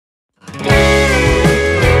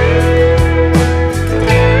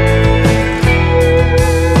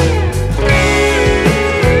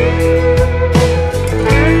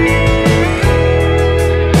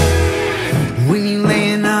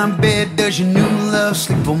new love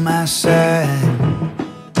sleep on my side?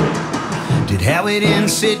 Did Howie didn't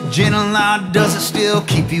sit gentle, or does it still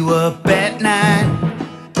keep you up at night?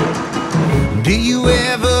 Do you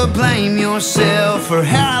ever blame yourself for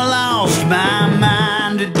how I lost my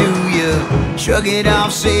mind? Or do you shrug it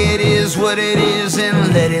off, say it is what it is,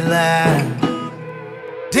 and let it lie?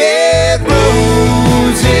 Dead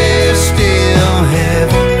roses still have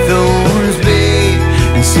thorns, babe,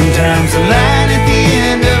 and sometimes the light at the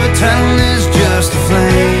end of a tunnel is just a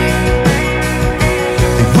flame.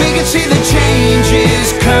 If we could see the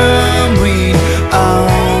changes come, we'd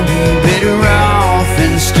all be better off.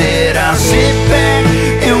 Instead, I'll sit back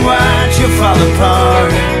and watch you fall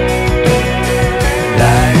apart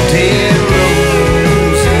like dead roses.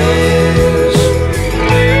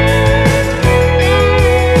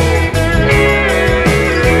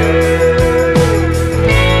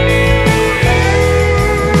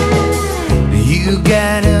 You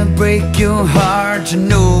gotta break your heart to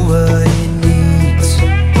know what it needs.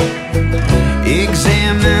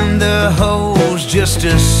 Examine the holes just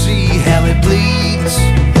to see how it bleeds.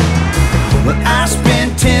 Well, I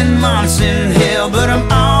spent 10 months in hell, but I'm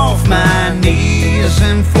off my knees.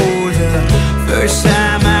 And for the first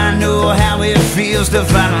time I know how it feels to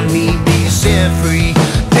finally be set free.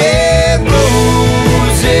 Dead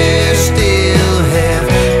roses still have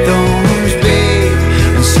thorns, babe,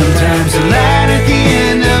 and sometimes the light at the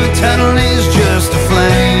end of a tunnel is just a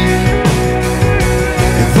flame.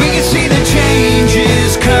 If we could see the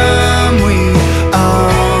changes come, we'd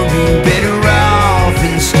all be better off.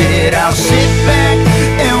 Instead, I'll sit back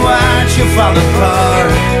and watch you fall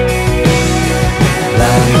apart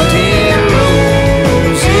like dead roses.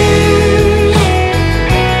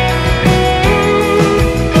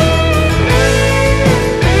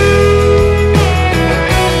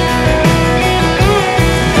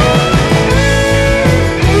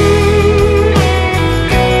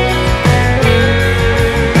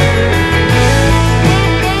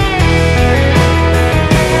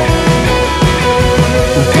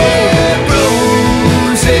 Dead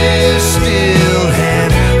roses still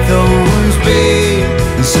have thorns, babe,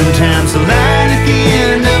 and sometimes the light at the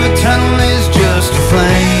end of a tunnel is just a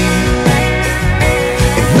flame.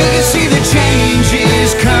 If we could see the changes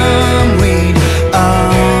come, we'd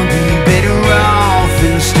all be better off.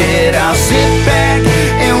 Instead, I'll sit back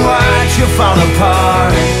and watch you fall apart